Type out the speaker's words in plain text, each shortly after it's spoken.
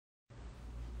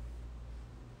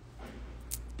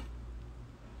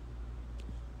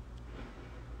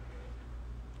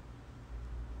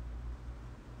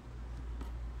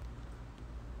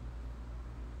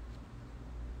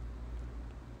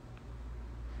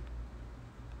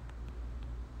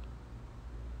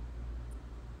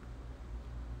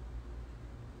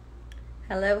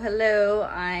Hello, hello.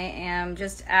 I am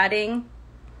just adding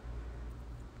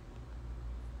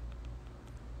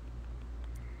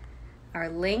our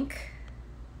link.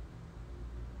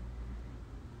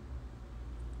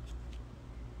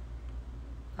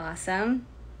 Awesome.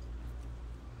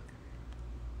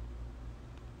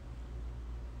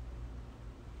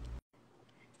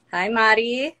 Hi,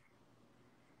 Mari.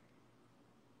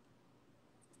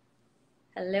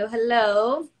 Hello,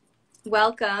 hello.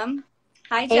 Welcome.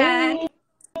 Hi, Jen.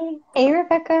 Hey, hey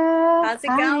Rebecca. How's it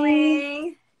Hi.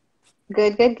 going?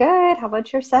 Good, good, good. How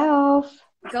about yourself?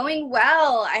 Going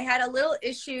well. I had a little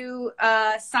issue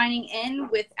signing in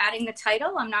with adding the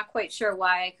title. I'm not quite sure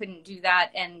why I couldn't do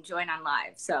that and join on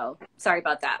live. So sorry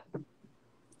about that.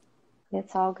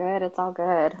 It's all good. It's all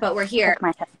good. But we're Looks here. like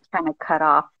my head's kind of cut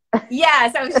off.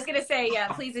 Yes, I was just going to say, yeah,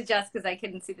 please adjust because I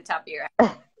couldn't see the top of your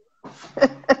head.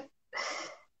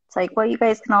 It's like, well, you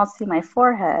guys can all see my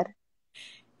forehead.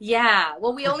 Yeah.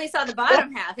 Well, we only saw the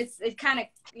bottom half. It kind of,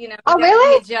 we Oh, got to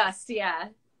really? readjust. Yeah.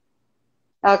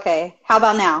 Okay. How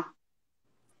about now?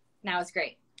 Now it's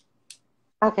great.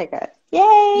 Okay, good.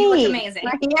 You look Yay! amazing.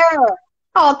 We're here.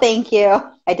 Oh, thank you.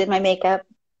 I did my makeup.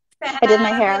 I did my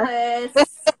hair. Fabulous.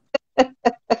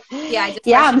 Yeah, I just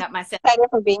Yeah, I'm freshened so up myself. excited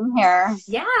for being here.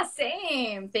 Yeah,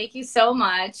 same. Thank you so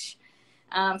much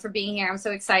for being here. I'm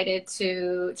so excited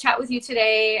to chat with you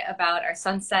today about our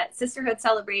Sunset Sisterhood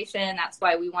celebration. That's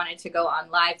why we wanted to go on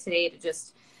live today to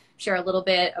just share a little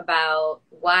bit about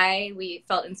why we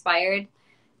felt inspired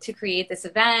to create this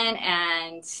event,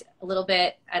 and a little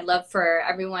bit, I'd love for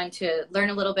everyone to learn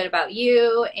a little bit about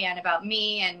you and about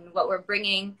me and what we're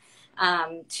bringing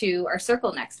to our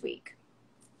circle next week.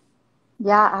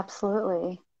 Yeah,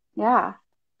 absolutely. Yeah.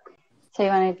 So you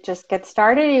want to just get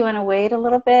started? You want to wait a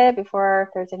little bit before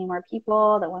if there's any more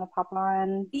people that want to pop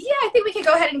on? Yeah, I think we can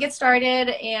go ahead and get started,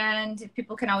 and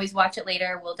people can always watch it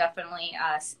later. We'll definitely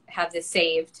have this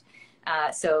saved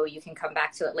so you can come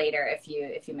back to it later if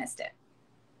you missed it.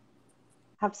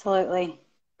 Absolutely.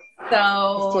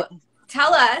 So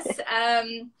tell us,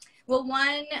 well,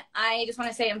 one, I just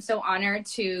want to say I'm so honored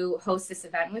to host this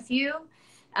event with you.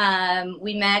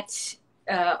 We met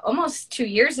almost 2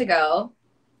 years ago,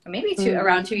 or maybe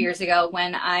around 2 years ago,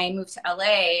 when I moved to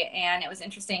LA. And it was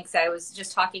interesting because I was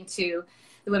just talking to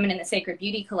the women in the Sacred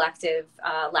Beauty Collective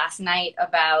last night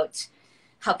about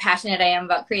how passionate I am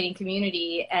about creating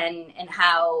community, and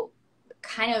how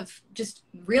kind of just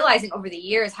realizing over the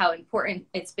years how important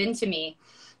it's been to me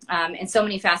in so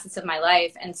many facets of my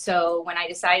life. And so when I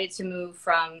decided to move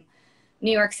from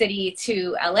New York City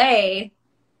to LA,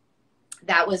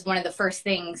 that was one of the first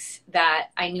things that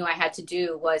I knew I had to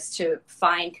do, was to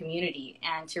find community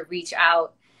and to reach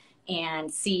out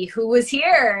and see who was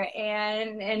here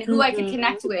and who I could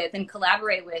connect with and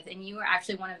collaborate with. And you were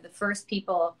actually one of the first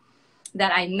people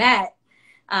that I met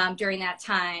during that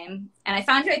time. And I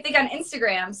found you, I think, on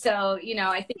Instagram. So,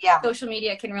 I think social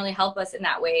media can really help us in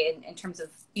that way in terms of,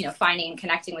 finding and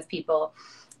connecting with people.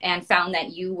 And found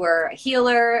that you were a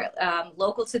healer,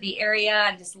 local to the area,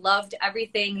 and just loved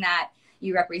everything that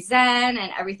you represent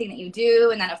and everything that you do.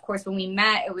 And then, of course, when we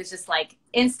met, it was just like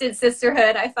instant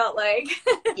sisterhood, I felt like.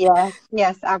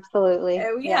 Yes, absolutely.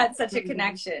 And we had such a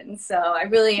connection. So I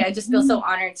just feel so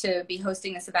honored to be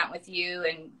hosting this event with you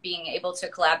and being able to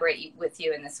collaborate with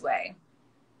you in this way.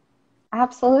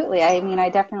 Absolutely. I mean, I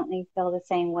definitely feel the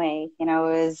same way.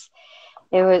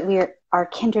 We are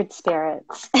kindred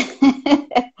spirits.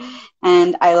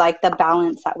 And I like the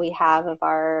balance that we have of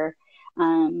our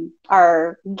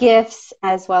gifts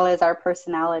as well as our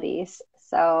personalities.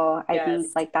 So I think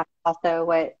like that's also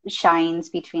what shines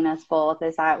between us both,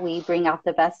 is that we bring out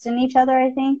the best in each other,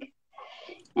 I think.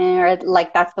 And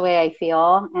like that's the way I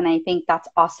feel. And I think that's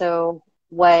also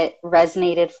what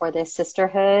resonated for this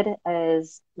sisterhood,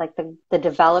 is like the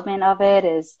development of it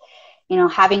is,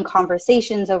 having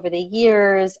conversations over the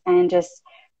years and just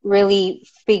really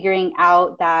figuring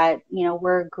out that,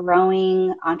 we're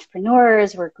growing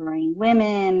entrepreneurs, we're growing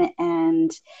women,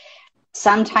 and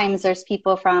sometimes there's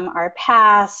people from our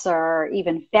past or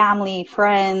even family,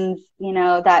 friends,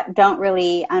 that don't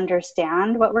really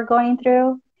understand what we're going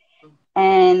through.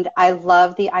 And I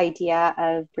love the idea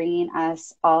of bringing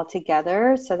us all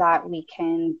together so that we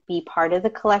can be part of the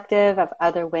collective of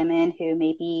other women who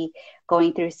may be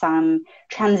going through some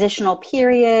transitional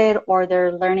period, or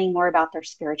they're learning more about their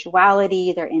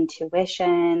spirituality, their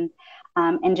intuition,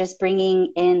 and just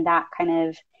bringing in that kind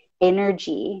of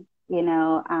energy,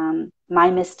 my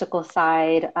mystical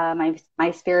side,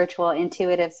 my spiritual,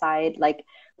 intuitive side, like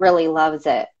really loves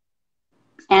it.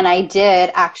 And I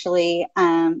did actually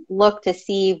look to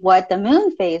see what the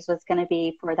moon phase was going to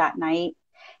be for that night.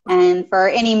 And for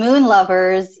any moon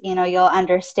lovers, you know, you'll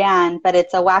understand, but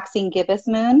it's a waxing gibbous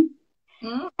moon.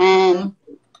 Mm-hmm. And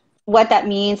what that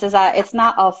means is that it's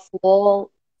not a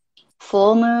full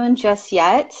moon just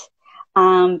yet,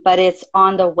 but it's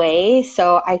on the way.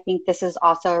 So I think this is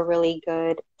also a really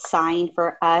good sign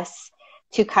for us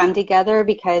to come together,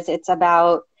 because it's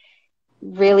about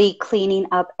really cleaning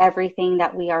up everything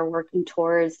that we are working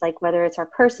towards, like whether it's our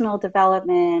personal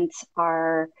development,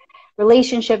 our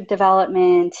relationship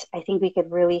development. I think we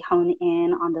could really hone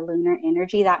in on the lunar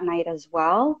energy that night as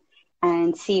well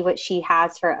and see what she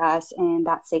has for us in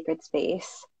that sacred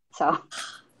space. So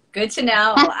good to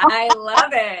know. I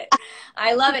love it.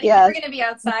 I love it. Yes. We're going to be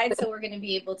outside, so we're going to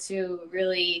be able to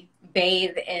really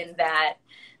bathe in that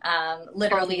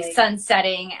literally Totally. sun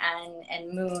setting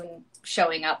and moon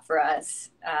showing up for us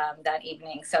that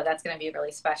evening. So that's going to be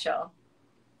really special.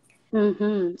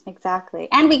 Exactly.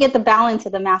 And we get the balance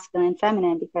of the masculine and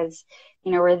feminine, because,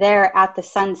 you know, we're there at the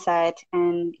sunset,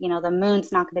 and, you know, the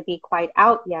moon's not going to be quite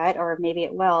out yet, or maybe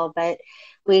it will, but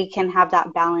we can have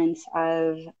that balance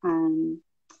of,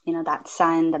 you know, that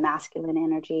sun, the masculine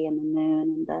energy, and the moon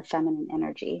and the feminine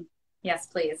energy. Yes,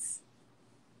 please.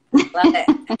 Love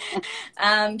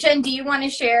it. Jen, do you want to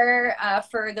share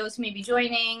for those who may be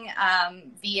joining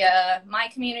via my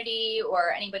community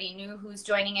or anybody new who's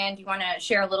joining in, do you want to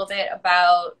share a little bit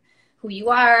about who you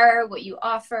are, what you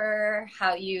offer,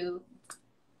 how you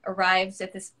arrived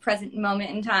at this present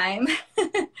moment in time?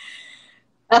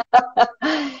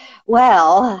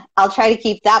 Well, I'll try to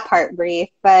keep that part brief,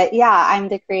 but yeah, I'm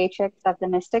the creatrix of the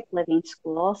Mystic Living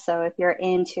School. So if you're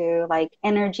into like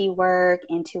energy work,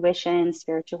 intuition,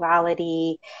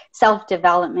 spirituality,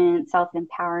 self-development,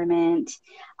 self-empowerment,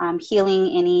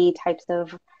 healing any types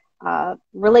of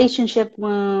relationship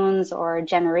wounds or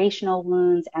generational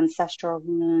wounds, ancestral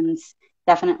wounds,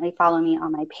 definitely follow me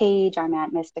on my page. I'm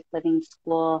at Mystic Living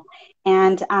School.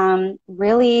 And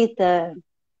really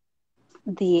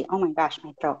oh my gosh,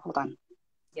 my throat, hold on.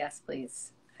 Yes,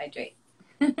 please. Hydrate.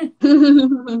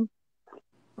 The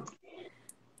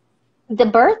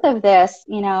birth of this,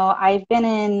 you know, I've been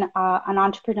an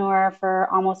entrepreneur for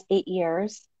almost 8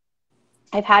 years.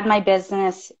 I've had my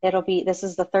business, this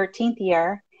is the 13th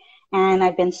year, and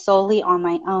I've been solely on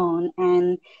my own.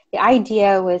 And the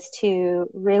idea was to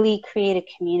really create a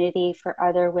community for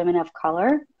other women of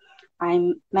color.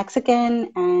 I'm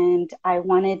Mexican, and I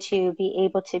wanted to be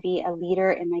able to be a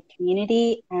leader in my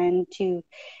community and to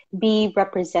be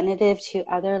representative to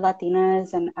other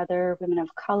Latinas and other women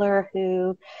of color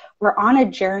who were on a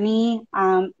journey.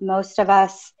 Most of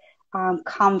us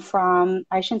come from,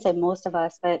 I shouldn't say most of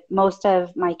us, but most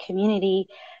of my community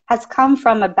has come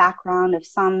from a background of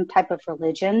some type of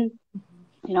religion.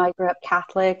 You know, I grew up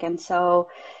Catholic, and so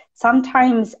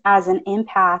sometimes as an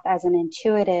empath, as an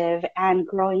intuitive, and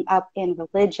growing up in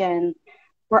religion,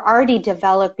 we're already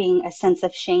developing a sense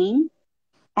of shame.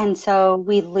 And so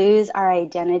we lose our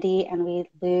identity and we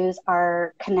lose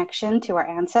our connection to our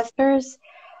ancestors.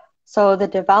 So the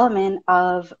development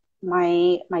of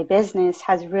my business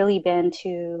has really been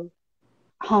to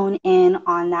hone in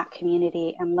on that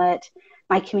community and let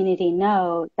my community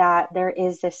know that there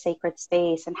is this sacred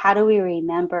space. And how do we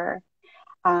remember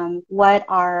what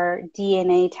our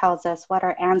DNA tells us, what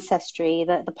our ancestry,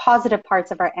 the positive parts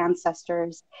of our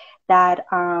ancestors, that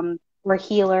were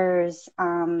healers,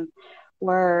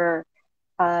 were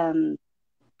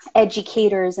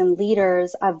educators and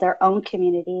leaders of their own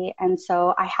community. And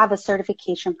so I have a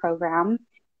certification program,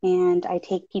 and I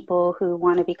take people who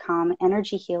want to become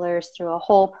energy healers through a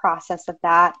whole process of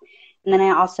that. And then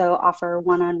I also offer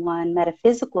one-on-one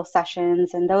metaphysical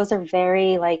sessions, and those are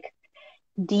very like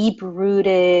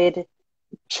deep-rooted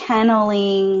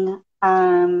channeling.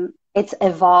 It's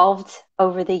evolved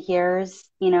over the years.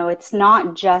 You know, it's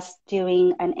not just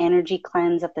doing an energy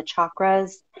cleanse of the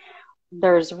chakras.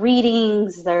 There's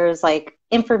readings, there's like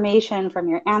information from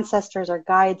your ancestors or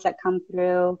guides that come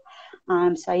through.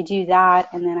 So I do that.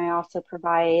 And then I also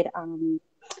provide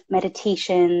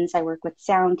meditations. I work with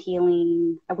sound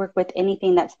healing. I work with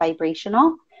anything that's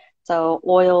vibrational. So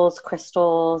oils,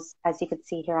 crystals, as you can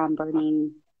see here, I'm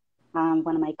burning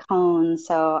one of my cones.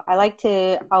 So I like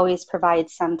to always provide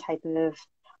some type of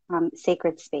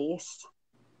sacred space.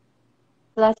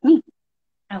 So that's me.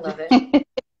 I love it.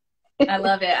 I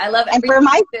love it. I love it. And for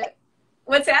my,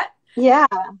 what's that? Yeah.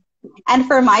 And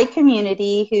for my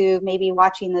community who may be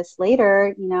watching this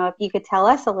later, you know, if you could tell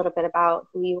us a little bit about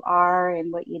who you are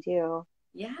and what you do.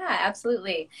 Yeah,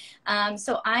 absolutely.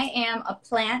 So I am a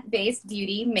plant-based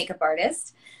beauty makeup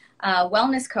artist,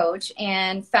 wellness coach,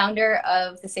 and founder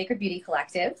of the Sacred Beauty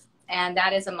Collective. And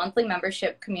that is a monthly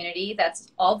membership community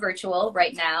that's all virtual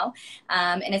right now.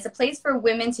 And it's a place for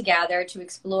women to gather to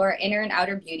explore inner and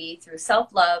outer beauty through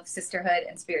self-love, sisterhood,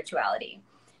 and spirituality.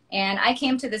 And I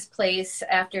came to this place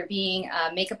after being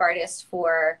a makeup artist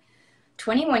for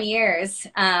 21 years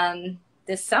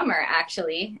this summer,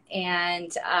 actually.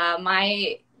 And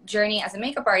my journey as a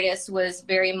makeup artist was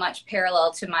very much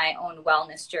parallel to my own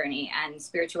wellness journey and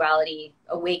spirituality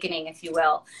awakening, if you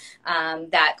will,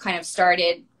 that kind of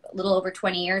started a little over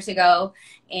 20 years ago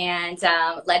and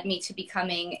led me to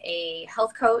becoming a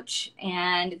health coach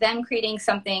and then creating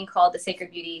something called the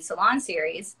Sacred Beauty Salon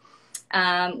Series,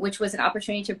 which was an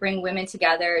opportunity to bring women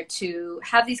together to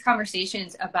have these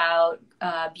conversations about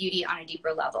beauty on a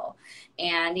deeper level.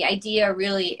 And the idea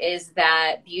really is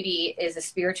that beauty is a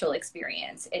spiritual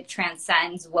experience. It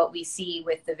transcends what we see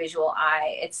with the visual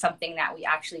eye. It's something that we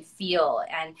actually feel.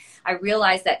 And I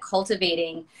realized that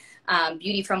cultivating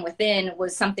beauty from within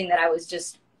was something that I was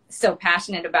just so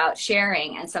passionate about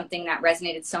sharing and something that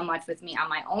resonated so much with me on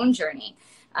my own journey.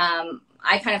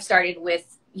 I kind of started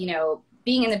with,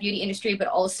 being in the beauty industry, but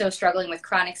also struggling with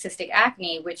chronic cystic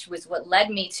acne, which was what led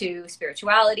me to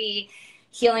spirituality,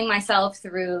 healing myself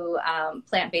through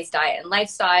plant-based diet and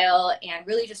lifestyle, and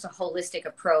really just a holistic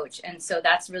approach. And so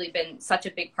that's really been such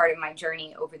a big part of my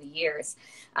journey over the years.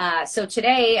 So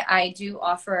today I do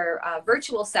offer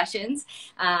virtual sessions.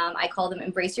 I call them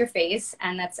Embrace Your Face,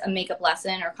 and that's a makeup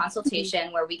lesson or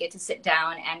consultation where we get to sit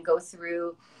down and go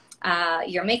through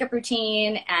your makeup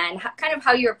routine and kind of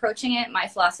how you're approaching it. My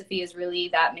philosophy is really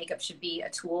that makeup should be a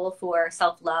tool for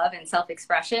self-love and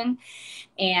self-expression,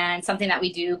 and something that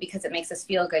we do because it makes us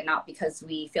feel good, not because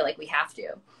we feel like we have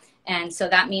to. And so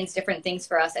that means different things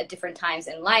for us at different times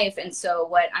in life. And so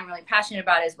what I'm really passionate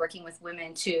about is working with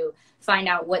women to find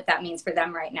out what that means for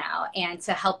them right now and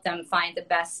to help them find the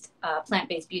best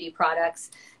plant-based beauty products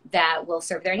that will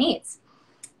serve their needs.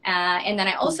 And then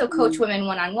I also coach women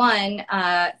one-on-one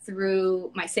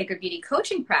through my Sacred Beauty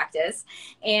coaching practice.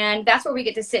 And that's where we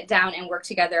get to sit down and work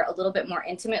together a little bit more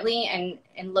intimately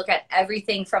and look at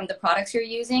everything from the products you're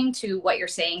using to what you're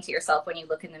saying to yourself when you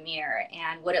look in the mirror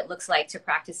and what it looks like to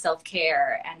practice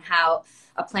self-care and how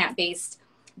a plant-based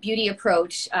beauty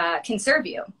approach can serve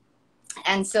you.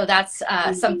 And so that's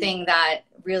something that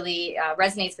really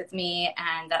resonates with me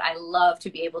and that I love to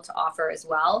be able to offer as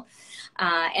well.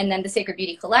 And then the Sacred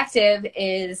Beauty Collective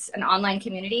is an online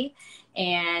community.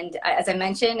 And as I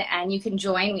mentioned, and you can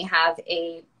join, we have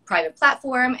a private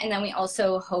platform. And then we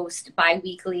also host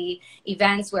bi-weekly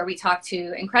events where we talk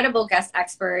to incredible guest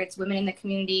experts, women in the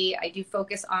community. I do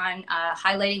focus on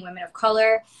highlighting women of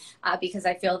color because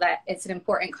I feel that it's an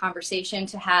important conversation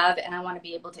to have. And I want to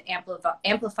be able to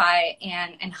amplify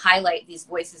and highlight these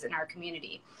voices in our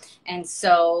community. And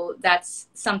so that's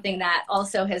something that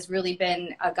also has really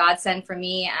been a godsend for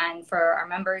me and for our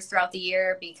members throughout the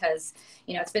year because,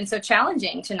 it's been so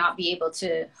challenging to not be able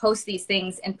to host these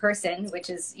things in person, which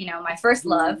is, my first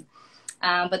love.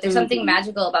 But there's something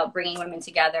magical about bringing women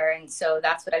together. And so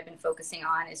that's what I've been focusing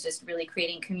on is just really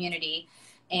creating community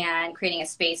and creating a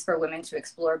space for women to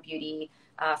explore beauty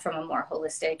from a more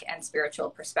holistic and spiritual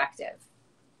perspective.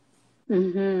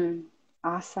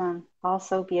 Awesome.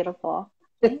 Also beautiful.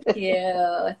 Thank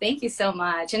you. Thank you so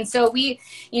much. And so we,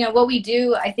 what we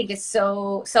do, I think is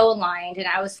so aligned. And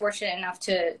I was fortunate enough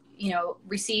to,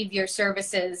 receive your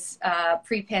services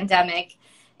pre-pandemic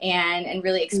and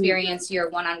really experience your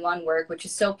one-on-one work, which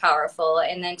is so powerful.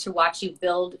 And then to watch you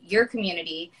build your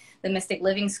community, the Mystic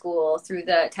Living School, through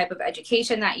the type of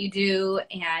education that you do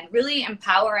and really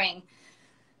empowering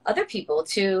other people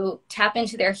to tap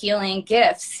into their healing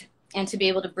gifts and to be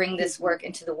able to bring this work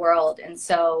into the world. And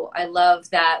so I love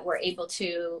that we're able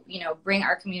to, bring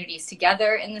our communities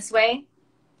together in this way.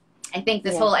 I think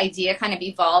this whole idea kind of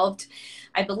evolved.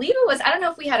 I believe it was, I don't know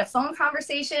if we had a phone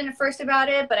conversation first about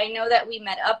it, but I know that we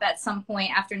met up at some point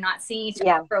after not seeing each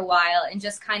other for a while and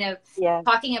just kind of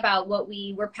talking about what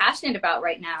we were passionate about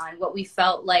right now and what we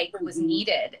felt like was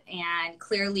needed. And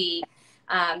clearly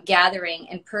gathering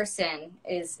in person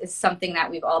is something that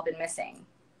we've all been missing.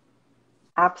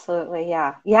 Absolutely.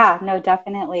 Yeah, no,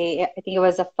 definitely. I think it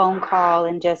was a phone call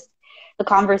and just the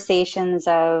conversations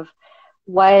of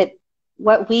what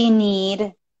we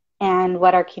need and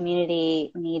what our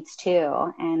community needs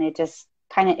too. And it just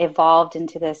kind of evolved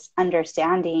into this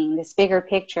understanding, this bigger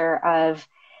picture of,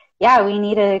 we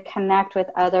need to connect with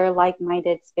other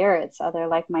like-minded spirits, other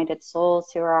like-minded souls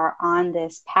who are on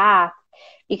this path.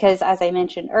 Because as I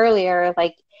mentioned earlier,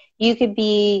 like you could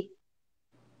be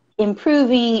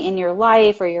improving in your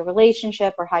life or your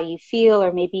relationship or how you feel,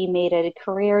 or maybe you made a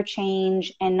career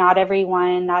change and not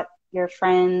everyone, not your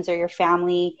friends or your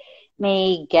family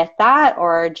may get that,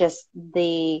 or just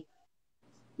the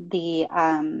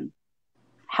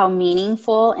how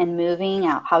meaningful and moving,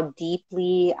 how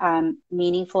deeply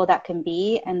meaningful that can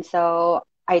be. And so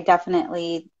I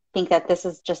definitely think that this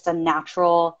is just a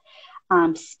natural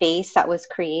space that was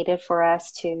created for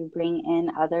us to bring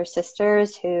in other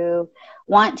sisters who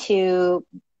want to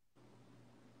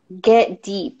get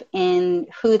deep in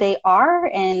who they are.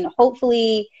 And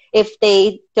hopefully, if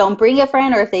they don't bring a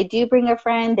friend, or if they do bring a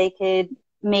friend, they could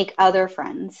make other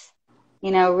friends.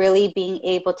 You know, really being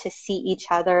able to see each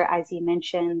other, as you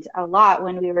mentioned a lot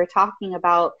when we were talking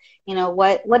about, you know,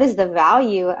 what is the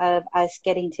value of us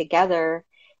getting together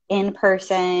in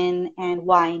person, and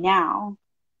why now?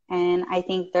 And I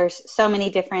think there's so many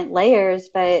different layers,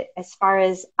 but as far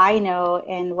as I know,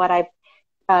 and what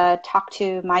I've talked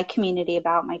to my community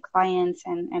about, my clients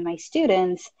and my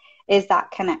students, is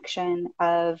that connection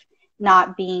of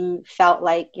not being felt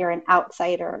like you're an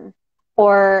outsider,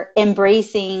 or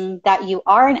embracing that you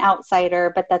are an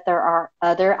outsider, but that there are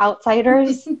other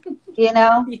outsiders, you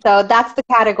know? So that's the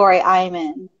category I'm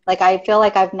in. Like, I feel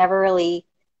like I've never really,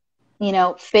 you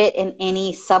know, fit in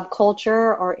any subculture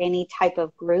or any type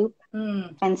of group.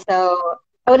 And so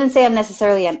I wouldn't say I'm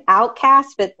necessarily an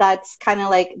outcast, but that's kind of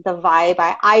like the vibe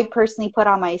I personally put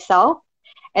on myself.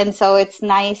 And so it's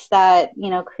nice that, you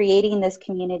know, creating this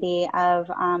community of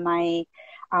my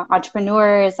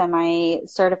entrepreneurs and my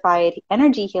certified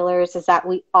energy healers, is that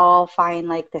we all find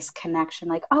like this connection,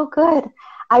 like, oh, good,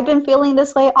 I've been feeling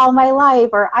this way all my life,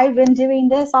 or I've been doing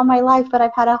this all my life, but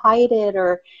I've had to hide it,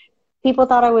 or people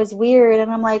thought I was weird. And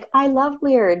I'm like, I love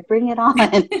weird, bring it on.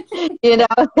 You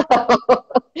know, so,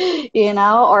 you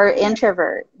know, or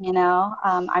introvert, you know,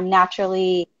 I'm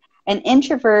naturally an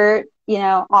introvert, you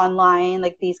know, online,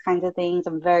 like these kinds of things.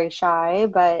 I'm very shy,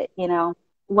 but, you know,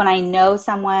 when I know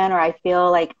someone, or I feel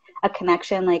like a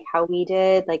connection, like how we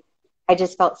did, like I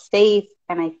just felt safe,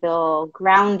 and I feel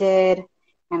grounded,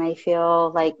 and I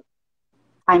feel like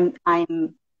I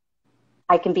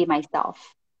can be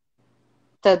myself.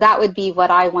 So that would be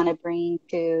what I want to bring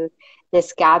to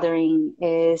this gathering,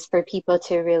 is for people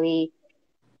to really,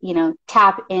 you know,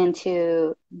 tap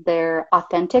into their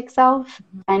authentic self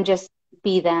and just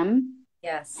be them.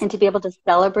 Yes. And to be able to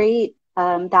celebrate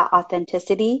that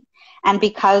authenticity. And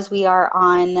because we are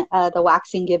on the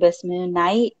waxing gibbous moon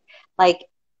night, like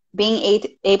being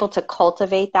able to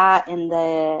cultivate that in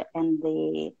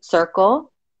the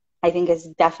circle, I think is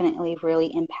definitely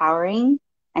really empowering,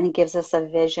 and it gives us a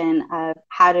vision of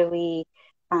how do we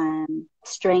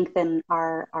strengthen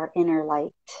our inner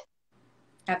light.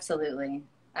 Absolutely.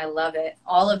 I love it.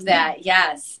 All of that.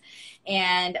 Yes.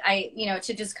 And I, you know,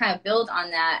 to just kind of build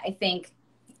on that, I think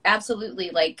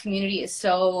absolutely, like, community is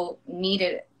so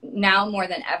needed now more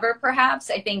than ever,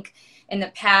 perhaps. I think in the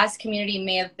past, community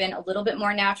may have been a little bit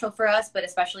more natural for us, but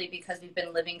especially because we've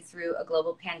been living through a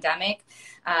global pandemic,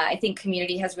 I think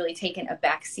community has really taken a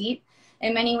back seat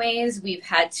in many ways. We've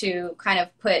had to kind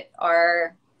of put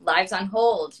our lives on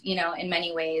hold, you know, in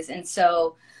many ways. And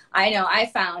so I know I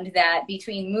found that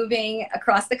between moving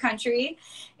across the country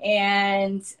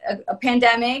and a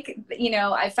pandemic, you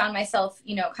know, I found myself,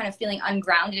 you know, kind of feeling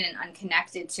ungrounded and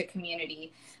unconnected to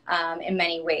community in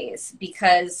many ways,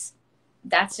 because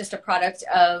that's just a product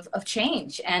of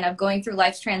change and of going through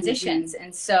life's transitions.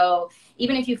 And so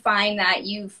even if you find that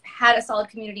you've had a solid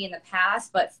community in the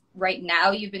past, but right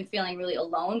now you've been feeling really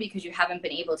alone because you haven't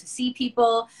been able to see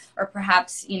people, or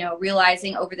perhaps, you know,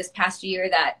 realizing over this past year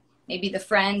that maybe the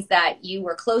friends that you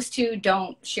were close to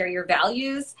don't share your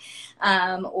values,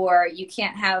 or you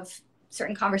can't have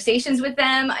certain conversations with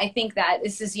them. I think that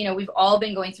this is, you know, we've all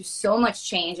been going through so much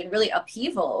change and really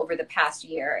upheaval over the past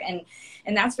year.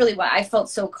 And that's really why I felt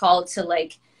so called to,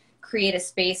 like, create a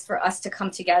space for us to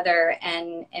come together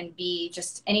and be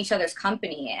just in each other's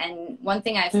company. And one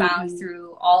thing I found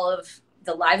through all of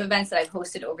the live events that I've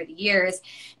hosted over the years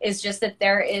is just that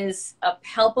there is a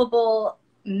palpable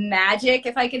magic,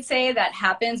 if I could say, that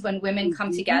happens when women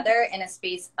come together in a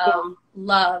space of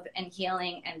love and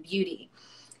healing and beauty.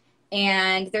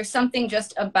 And there's something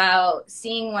just about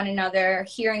seeing one another,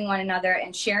 hearing one another,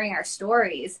 and sharing our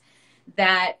stories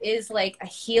that is like a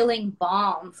healing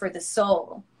balm for the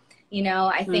soul. You know,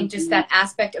 I think just that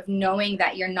aspect of knowing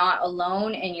that you're not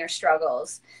alone in your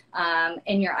struggles,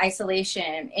 in your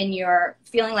isolation, in your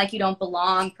feeling like you don't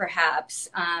belong, perhaps,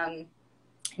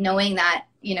 knowing that,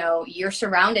 you know, you're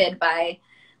surrounded by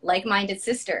like-minded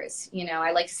sisters. You know,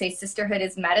 I like to say sisterhood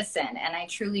is medicine. And I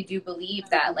truly do believe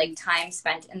that, like, time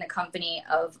spent in the company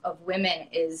of women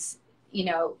is, you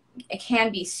know, it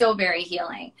can be so very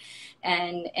healing.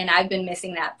 And I've been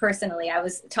missing that personally. I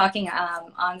was talking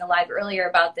on the live earlier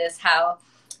about this, how,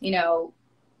 you know,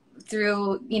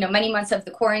 through, you know, many months of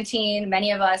the quarantine,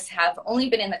 many of us have only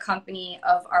been in the company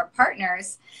of our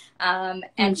partners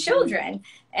and children,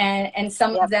 and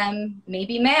some of them may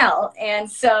be male. And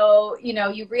so, you know,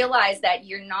 you realize that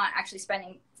you're not actually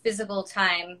spending physical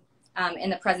time in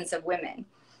the presence of women.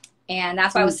 And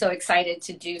that's why I was so excited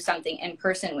to do something in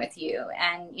person with you.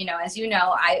 And, you know, as you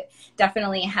know, I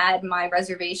definitely had my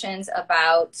reservations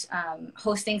about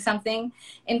hosting something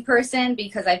in person,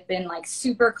 because I've been like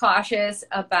super cautious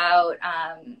about,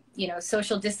 you know,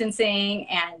 social distancing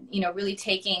and, you know, really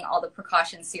taking all the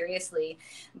precautions seriously.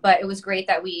 But it was great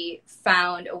that we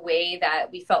found a way that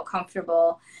we felt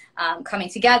comfortable coming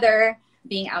together,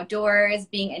 being outdoors,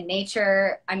 being in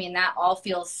nature. I mean, that all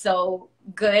feels so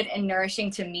good and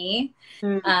nourishing to me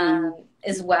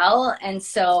as well. And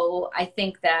so I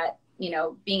think that, you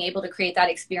know, being able to create that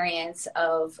experience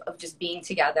of just being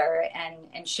together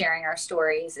and sharing our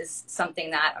stories is something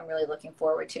that I'm really looking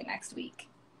forward to next week.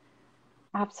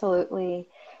 Absolutely.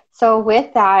 So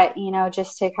with that, you know,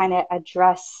 just to kind of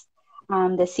address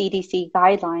the CDC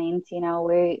guidelines, you know,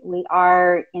 we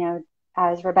are, you know,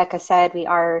 as Rebecca said, we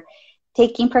are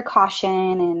taking precaution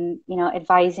and, you know,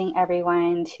 advising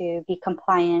everyone to be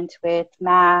compliant with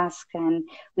masks, and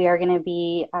we are going to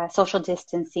be social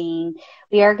distancing.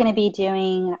 We are going to be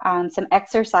doing some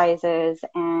exercises,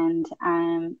 and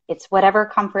it's whatever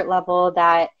comfort level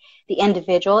that the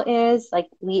individual is. Like,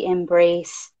 we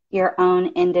embrace your own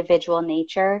individual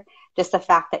nature. Just the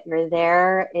fact that you're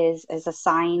there is a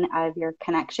sign of your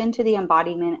connection to the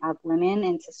embodiment of women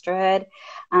and sisterhood.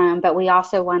 But we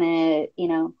also want to, you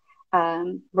know,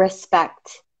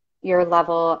 respect your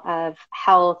level of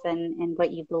health and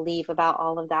what you believe about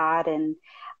all of that. And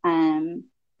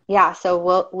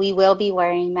so we will be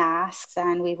wearing masks,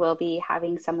 and we will be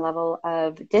having some level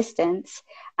of distance.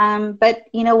 But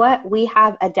you know what? We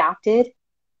have adapted,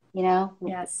 you know,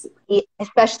 yes,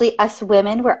 especially us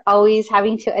women, we're always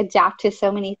having to adapt to so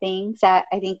many things that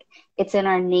I think it's in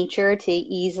our nature to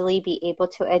easily be able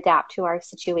to adapt to our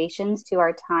situations, to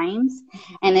our times.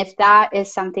 And if that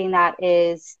is something that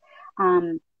is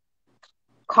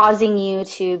causing you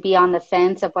to be on the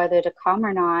fence of whether to come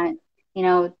or not, you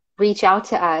know, reach out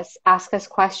to us, ask us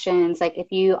questions. Like,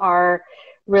 if you are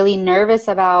really nervous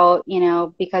about, you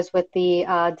know, because with the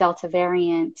Delta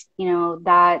variant, you know,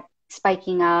 that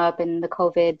spiking up and the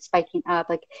COVID spiking up,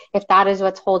 like, if that is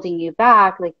what's holding you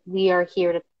back, like, we are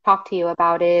here to talk to you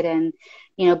about it, and,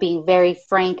 you know, being very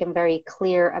frank and very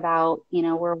clear about, you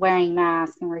know, we're wearing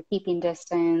masks and we're keeping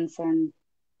distance, and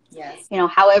yes, you know,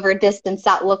 however distance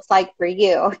that looks like for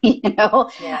you, you know.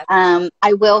 yes.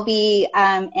 I will be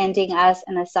ending us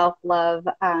in a self-love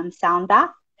sound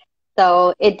bath.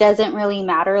 So it doesn't really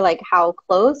matter like how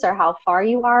close or how far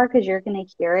you are, because you're going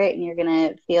to hear it and you're going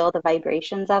to feel the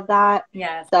vibrations of that.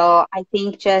 Yes. So I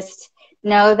think just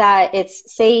know that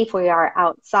it's safe. We are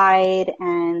outside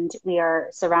and we are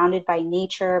surrounded by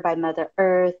nature, by Mother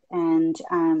Earth. And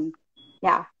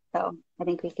so I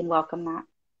think we can welcome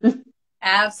that.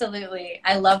 Absolutely.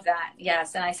 I love that.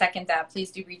 Yes. And I second that. Please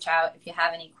do reach out if you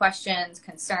have any questions,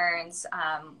 concerns,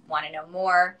 want to know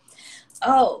more.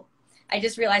 Oh, I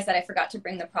just realized that I forgot to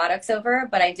bring the products over,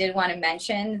 but I did want to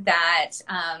mention that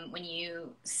when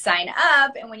you sign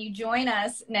up and when you join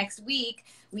us next week,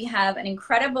 we have an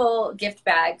incredible gift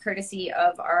bag courtesy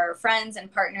of our friends and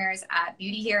partners at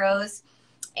Beauty Heroes.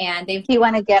 And they've. Do you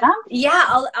want to get them? Yeah,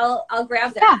 I'll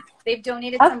grab them. Yeah. They've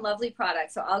donated some lovely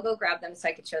products, so I'll go grab them so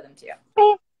I could show them to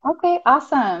you. Okay,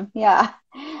 awesome. Yeah.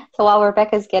 So while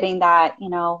Rebecca's getting that, you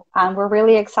know, we're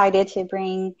really excited to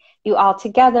bring you all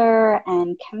together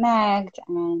and connect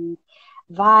and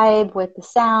vibe with the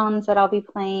sounds that I'll be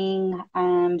playing.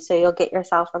 So you'll get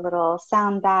yourself a little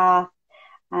sound bath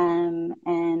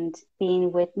and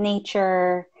being with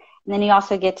nature. And then you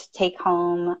also get to take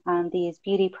home these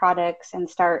beauty products and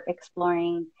start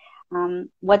exploring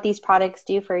what these products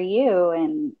do for you,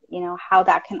 and, you know, how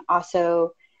that can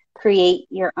also create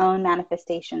your own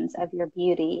manifestations of your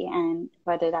beauty, and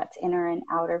whether that's inner and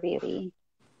outer beauty.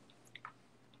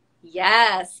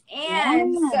 Yes.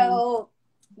 And so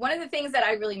one of the things that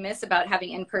I really miss about having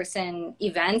in-person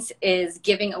events is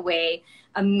giving away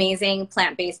amazing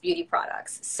plant-based beauty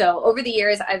products. So over the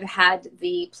years, I've had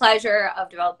the pleasure of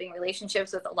developing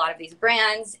relationships with a lot of these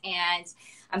brands, and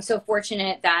I'm so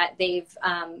fortunate that they've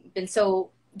been so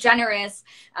generous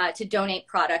to donate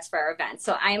products for our events.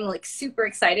 So I'm like super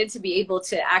excited to be able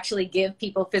to actually give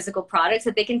people physical products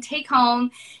that they can take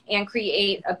home and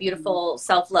create a beautiful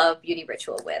self-love beauty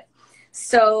ritual with.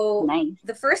 So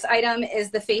the first item is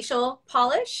the facial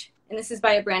polish, and this is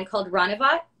by a brand called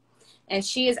Ranavat, and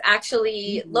she is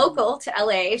actually local to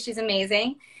LA. She's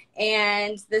amazing.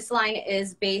 And this line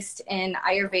is based in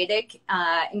Ayurvedic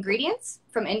ingredients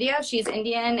from India. She's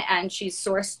Indian, and she's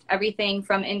sourced everything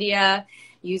from India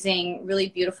using really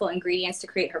beautiful ingredients to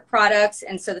create her products.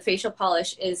 And so the facial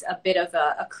polish is a bit of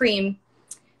a cream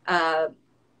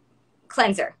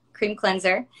cleanser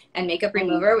and makeup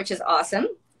remover, which is awesome.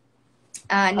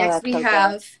 Next we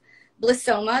have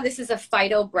Blissoma. This is a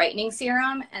phyto brightening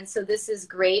serum, and so this is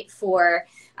great for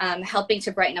helping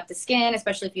to brighten up the skin,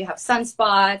 especially if you have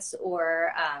sunspots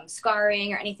or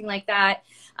scarring or anything like that.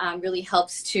 Really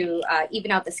helps to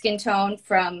even out the skin tone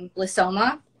from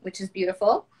Blissoma, which is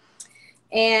beautiful.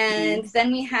 And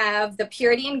then we have the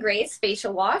Purity and Grace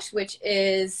facial wash, which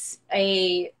is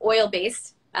a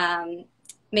oil-based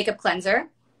makeup cleanser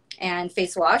and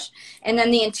face wash. And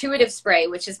then the Intuitive Spray,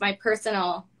 which is my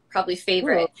personal probably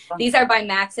favorite. Ooh. These are by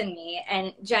Max and Me.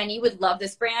 And Jen, you would love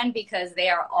this brand because they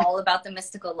are all about the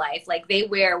mystical life. Like they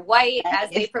wear white as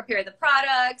they prepare the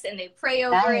products and they pray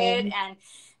over it. And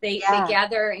they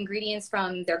gather ingredients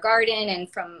from their garden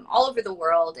and from all over the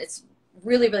world. It's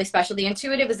really, really special. The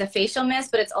Intuitive is a facial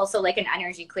mist, but it's also like an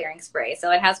energy clearing spray.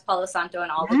 So it has Palo Santo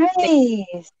and all the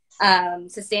things,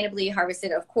 sustainably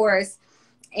harvested, of course.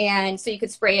 And so you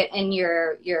could spray it in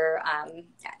your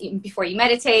before you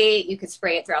meditate. You could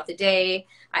spray it throughout the day.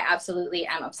 I absolutely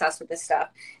am obsessed with this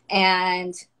stuff.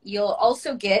 And you'll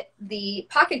also get the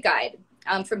pocket guide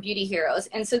from Beauty Heroes.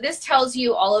 And so this tells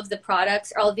you all of the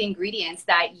products, all of the ingredients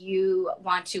that you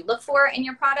want to look for in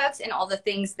your products and all the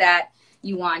things that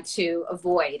you want to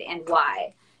avoid and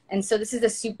why. And so this is a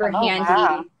super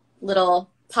handy little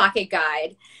pocket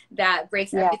guide that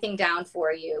breaks everything down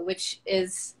for you, which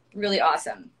is really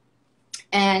awesome.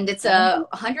 And it's a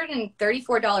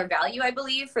 $134 value, I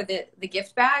believe, for the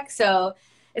gift bag. So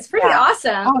it's pretty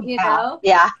awesome, you know?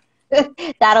 Yeah.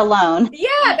 That alone. Yeah,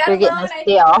 that You're alone. Getting a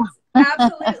steal.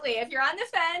 Absolutely. If you're on the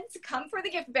fence, come for the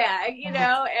gift bag, you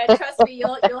know, and trust me,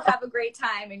 you'll have a great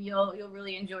time and you'll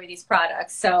really enjoy these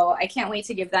products. So I can't wait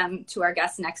to give them to our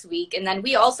guests next week. And then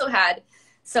we also had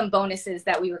some bonuses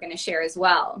that we were going to share as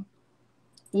well.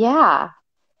 Yeah.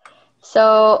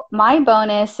 So my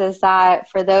bonus is that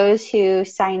for those who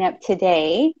sign up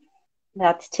today,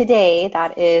 that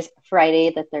is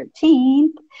Friday the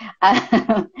 13th.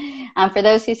 For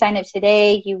those who sign up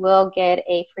today, you will get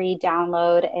a free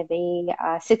download of a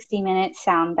 60-minute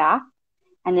sound bath.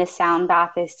 And this sound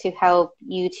bath is to help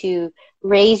you to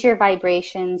raise your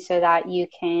vibration so that you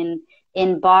can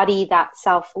embody that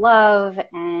self-love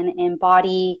and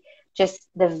embody just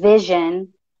the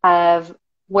vision of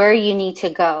where you need to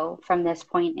go from this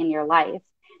point in your life.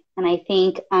 And I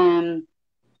think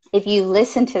if you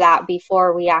listen to that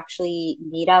before we actually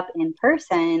meet up in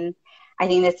person, I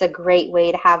think that's a great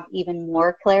way to have even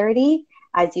more clarity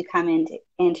as you come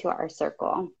into our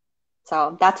circle.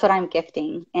 So that's what I'm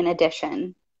gifting in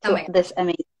addition to this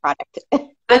amazing product.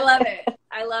 I love it.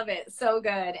 I love it. So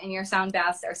good. And your sound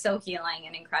baths are so healing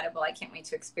and incredible. I can't wait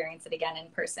to experience it again in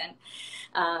person.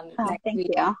 Thank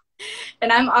you.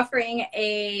 And I'm offering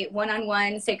a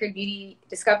one-on-one Sacred Beauty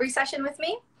Discovery session with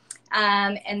me.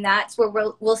 And that's where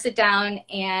we'll sit down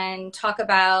and talk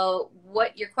about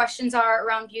what your questions are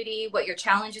around beauty, what your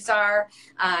challenges are.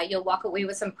 You'll walk away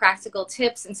with some practical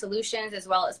tips and solutions, as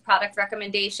well as product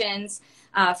recommendations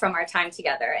from our time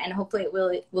together. And hopefully it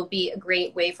will be a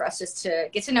great way for us just to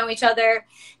get to know each other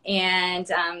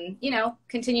and, you know,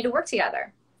 continue to work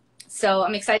together. So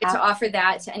I'm excited to offer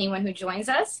that to anyone who joins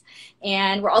us.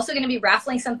 And we're also going to be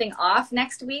raffling something off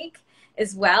next week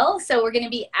as well. So we're going to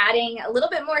be adding a little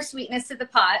bit more sweetness to the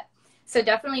pot. So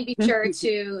definitely be sure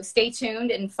to stay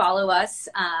tuned and follow us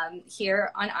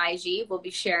here on IG. We'll be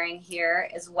sharing here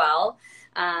as well.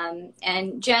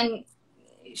 And Jen,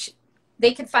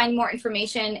 they can find more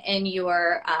information in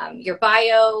your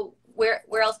bio.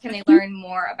 Where else can they learn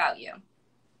more about you?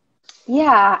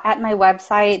 Yeah, at my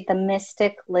website,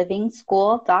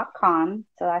 themysticlivingschool.com.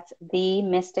 So that's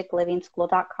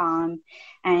themysticlivingschool.com.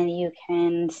 And you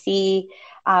can see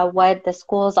what the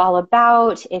school is all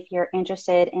about. If you're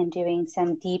interested in doing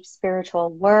some deep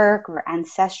spiritual work or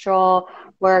ancestral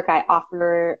work, I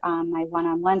offer my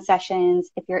one-on-one sessions.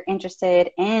 If you're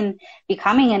interested in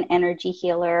becoming an energy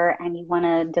healer and you want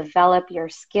to develop your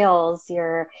skills,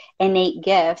 your innate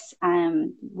gifts,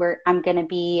 I'm going to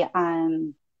be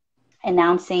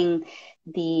announcing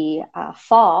the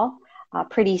fall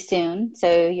pretty soon.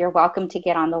 So you're welcome to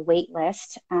get on the wait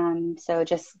list. So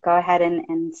just go ahead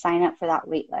and sign up for that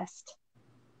wait list.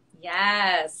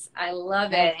 Yes, I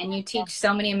love it. And you teach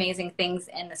so many amazing things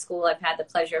in the school. I've had the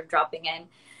pleasure of dropping in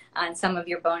on some of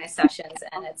your bonus sessions,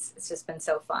 and it's just been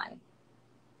so fun.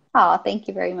 Oh, thank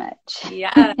you very much.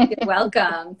 Yeah, you're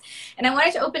welcome. And I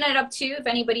wanted to open it up too, if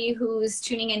anybody who's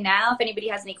tuning in now, if anybody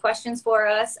has any questions for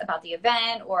us about the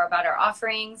event or about our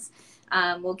offerings,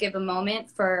 we'll give a moment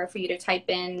for you to type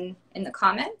in the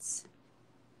comments.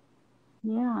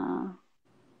 Yeah.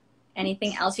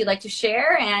 Anything else you'd like to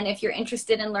share? And if you're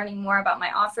interested in learning more about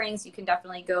my offerings, you can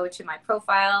definitely go to my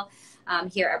profile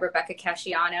here at Rebecca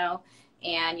Casciano,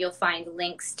 and you'll find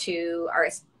links to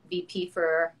RSVP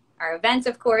for our event,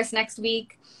 of course, next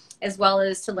week, as well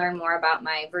as to learn more about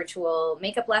my virtual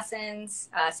makeup lessons,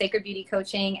 Sacred Beauty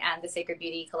coaching, and the Sacred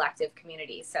Beauty Collective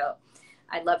community. So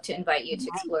I'd love to invite you to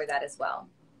explore that as well.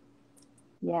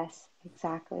 Yes,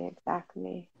 exactly,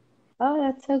 exactly. Oh,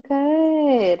 that's so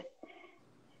good.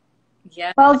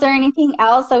 Yeah. Well, is there anything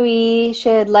else that we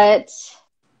should let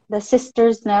the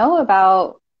sisters know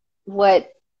about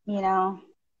what,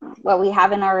 what we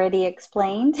haven't already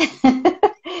explained?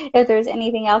 If there's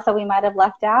anything else that we might have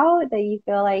left out that you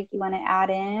feel like you want to add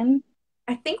in?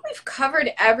 I think we've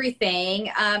covered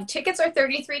everything. Tickets are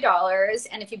 $33,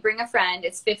 and if you bring a friend,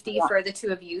 it's $50 for the two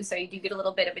of you. So you do get a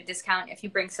little bit of a discount if you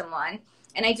bring someone.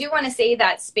 And I do want to say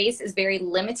that space is very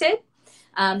limited.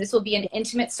 This will be an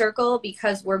intimate circle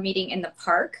because we're meeting in the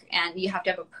park, and you have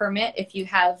to have a permit if you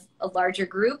have a larger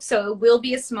group. So it will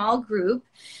be a small group.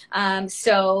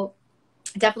 So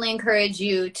definitely encourage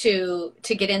you to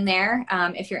get in there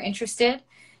if you're interested.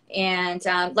 And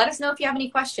let us know if you have any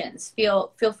questions.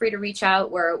 Feel free to reach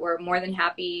out. We're more than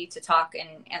happy to talk and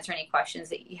answer any questions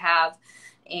that you have.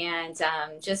 And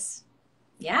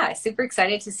super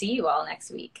excited to see you all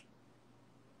next week.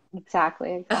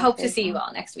 Exactly. I hope to see you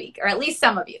all next week, or at least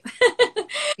some of you.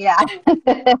 Yeah.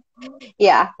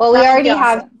 Yeah. Well, we already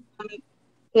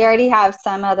have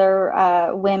some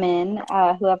other women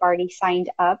who have already signed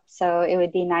up. So it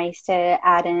would be nice to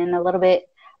add in a little bit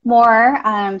more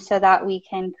so that we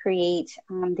can create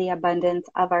the abundance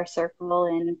of our circle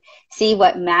and see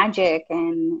what magic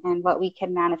and what we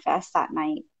can manifest that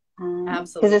night.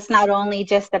 Absolutely. Because it's not only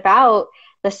just about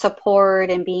the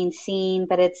support and being seen,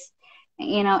 but it's,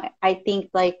 I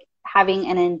think like having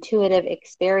an intuitive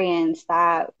experience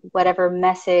that whatever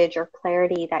message or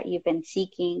clarity that you've been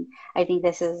seeking, I think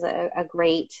this is a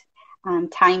great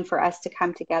time for us to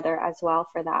come together as well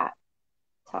for that.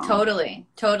 So. Totally.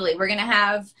 We're going to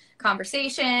have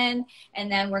conversation,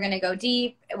 and then we're going to go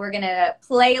deep. We're going to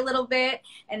play a little bit,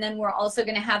 and then we're also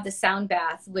going to have the sound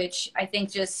bath, which I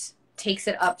think just takes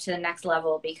it up to the next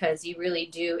level because you really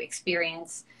do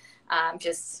experience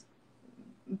just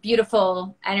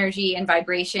beautiful energy and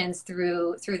vibrations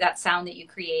through that sound that you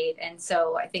create. And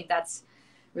so I think that's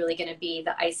really going to be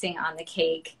the icing on the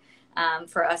cake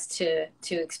for us to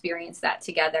experience that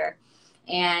together.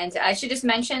 And I should just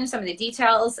mention some of the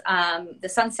details. The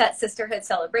Sunset Sisterhood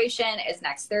celebration is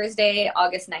next Thursday,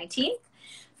 August 19th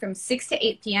from 6 to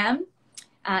 8 p.m.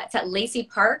 It's at Lacy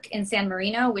Park in San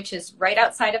Marino, which is right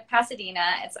outside of Pasadena.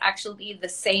 It's actually the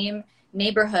same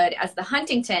neighborhood as the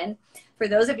Huntington. For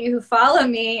those of you who follow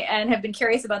me and have been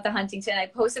curious about the Huntington, I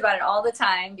post about it all the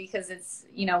time because it's,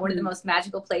 one of the most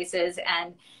magical places.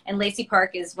 And Lacy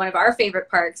Park is one of our favorite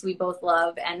parks we both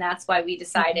love. And that's why we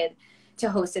decided to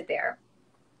host it there.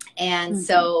 And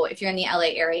so if you're in the LA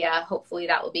area, hopefully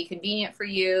that will be convenient for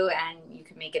you and you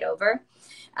can make it over.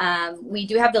 We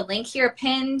do have the link here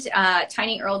pinned,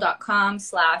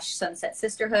 tinyearl.com/Sunset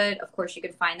Sisterhood. Of course, you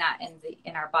can find that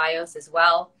in our bios as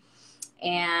well.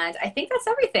 And I think that's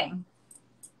everything.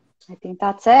 I think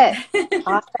that's it.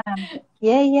 Awesome.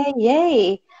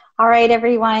 Yay. All right,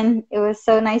 everyone. It was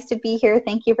so nice to be here.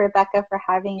 Thank you, Rebecca, for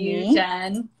having me.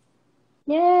 Jen.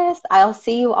 Yes. I'll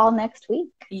see you all next week.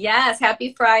 Yes.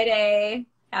 Happy Friday.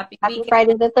 Happy weekend.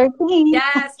 Friday the 13th.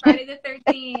 Yes. Friday the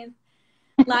 13th.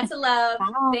 Lots of love.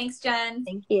 Bye. Thanks, Jen.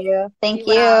 Thank you. Thank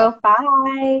you. Well.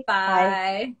 Bye.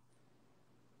 Bye.